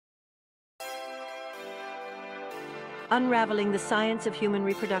Unraveling the science of human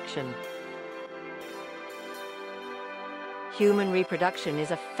reproduction. Human reproduction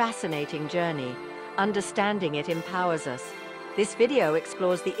is a fascinating journey. Understanding it empowers us. This video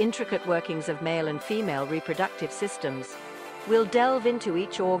explores the intricate workings of male and female reproductive systems. We'll delve into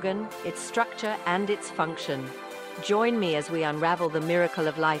each organ, its structure, and its function. Join me as we unravel the miracle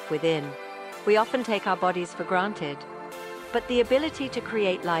of life within. We often take our bodies for granted, but the ability to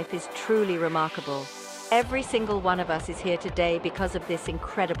create life is truly remarkable. Every single one of us is here today because of this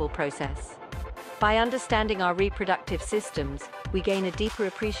incredible process. By understanding our reproductive systems, we gain a deeper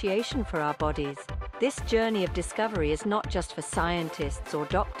appreciation for our bodies. This journey of discovery is not just for scientists or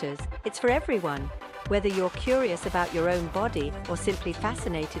doctors, it's for everyone. Whether you're curious about your own body or simply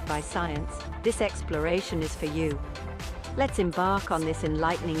fascinated by science, this exploration is for you. Let's embark on this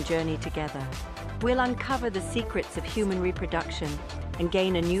enlightening journey together. We'll uncover the secrets of human reproduction and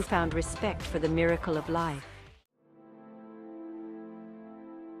gain a newfound respect for the miracle of life.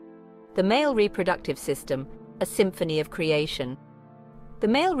 The male reproductive system, a symphony of creation. The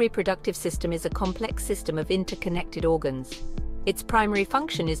male reproductive system is a complex system of interconnected organs. Its primary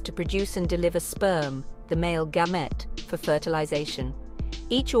function is to produce and deliver sperm, the male gamete, for fertilization.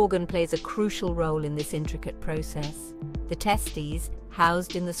 Each organ plays a crucial role in this intricate process. The testes,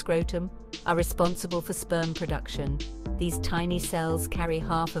 housed in the scrotum, are responsible for sperm production. These tiny cells carry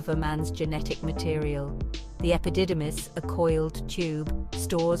half of a man's genetic material. The epididymis, a coiled tube,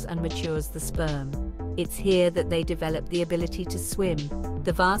 stores and matures the sperm. It's here that they develop the ability to swim.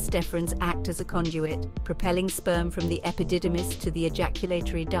 The vas deferens act as a conduit, propelling sperm from the epididymis to the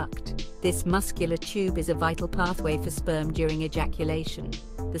ejaculatory duct. This muscular tube is a vital pathway for sperm during ejaculation.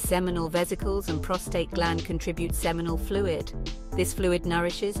 The seminal vesicles and prostate gland contribute seminal fluid. This fluid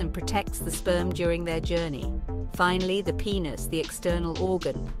nourishes and protects the sperm during their journey. Finally, the penis, the external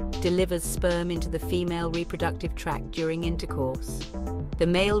organ, delivers sperm into the female reproductive tract during intercourse. The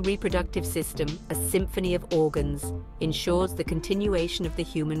male reproductive system, a symphony of organs, ensures the continuation of the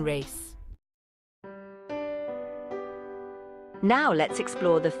human race. Now let's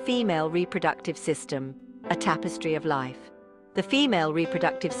explore the female reproductive system, a tapestry of life. The female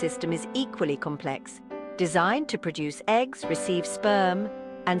reproductive system is equally complex, designed to produce eggs, receive sperm,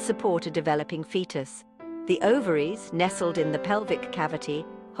 and support a developing fetus. The ovaries, nestled in the pelvic cavity,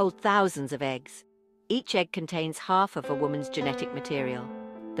 hold thousands of eggs. Each egg contains half of a woman's genetic material.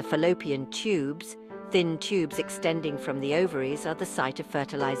 The fallopian tubes, thin tubes extending from the ovaries, are the site of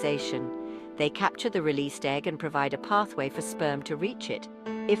fertilization. They capture the released egg and provide a pathway for sperm to reach it.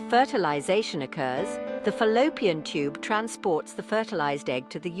 If fertilization occurs, the fallopian tube transports the fertilized egg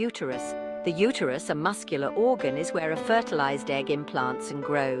to the uterus. The uterus, a muscular organ, is where a fertilized egg implants and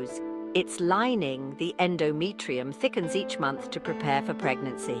grows. Its lining, the endometrium, thickens each month to prepare for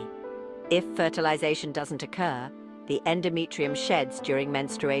pregnancy. If fertilization doesn't occur, the endometrium sheds during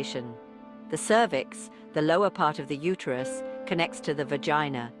menstruation. The cervix, the lower part of the uterus, connects to the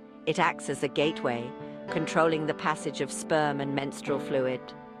vagina. It acts as a gateway, controlling the passage of sperm and menstrual fluid.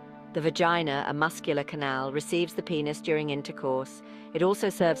 The vagina, a muscular canal, receives the penis during intercourse. It also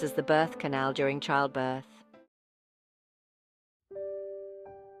serves as the birth canal during childbirth.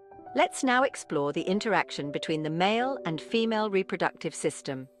 Let's now explore the interaction between the male and female reproductive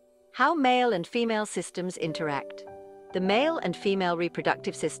system. How male and female systems interact. The male and female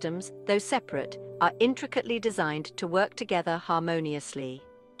reproductive systems, though separate, are intricately designed to work together harmoniously.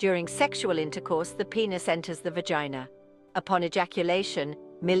 During sexual intercourse, the penis enters the vagina. Upon ejaculation,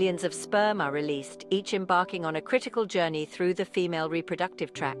 millions of sperm are released, each embarking on a critical journey through the female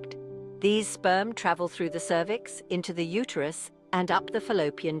reproductive tract. These sperm travel through the cervix, into the uterus, and up the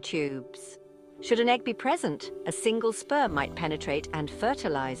fallopian tubes. Should an egg be present, a single sperm might penetrate and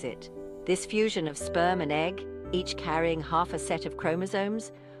fertilize it. This fusion of sperm and egg, each carrying half a set of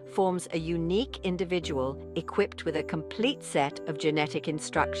chromosomes, forms a unique individual equipped with a complete set of genetic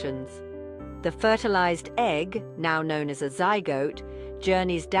instructions. The fertilized egg, now known as a zygote,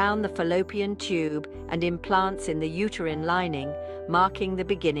 journeys down the fallopian tube and implants in the uterine lining, marking the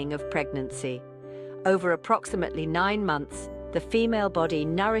beginning of pregnancy. Over approximately 9 months, the female body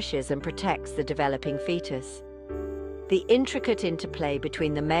nourishes and protects the developing fetus. The intricate interplay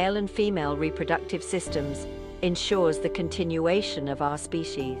between the male and female reproductive systems ensures the continuation of our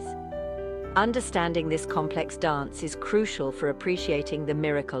species. Understanding this complex dance is crucial for appreciating the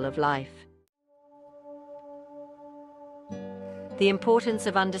miracle of life. The importance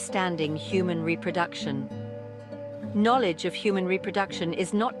of understanding human reproduction. Knowledge of human reproduction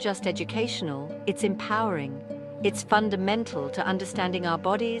is not just educational, it's empowering. It's fundamental to understanding our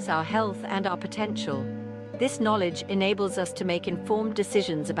bodies, our health, and our potential. This knowledge enables us to make informed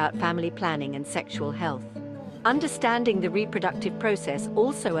decisions about family planning and sexual health. Understanding the reproductive process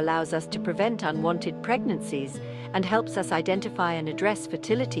also allows us to prevent unwanted pregnancies and helps us identify and address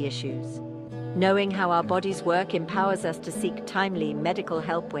fertility issues. Knowing how our bodies work empowers us to seek timely medical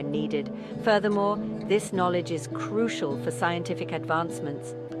help when needed. Furthermore, this knowledge is crucial for scientific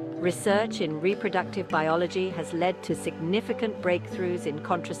advancements. Research in reproductive biology has led to significant breakthroughs in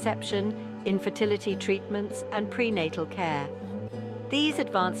contraception, infertility treatments, and prenatal care. These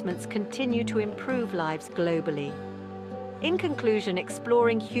advancements continue to improve lives globally. In conclusion,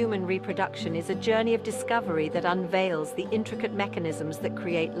 exploring human reproduction is a journey of discovery that unveils the intricate mechanisms that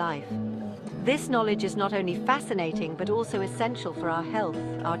create life. This knowledge is not only fascinating but also essential for our health,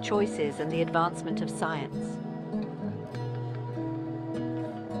 our choices, and the advancement of science.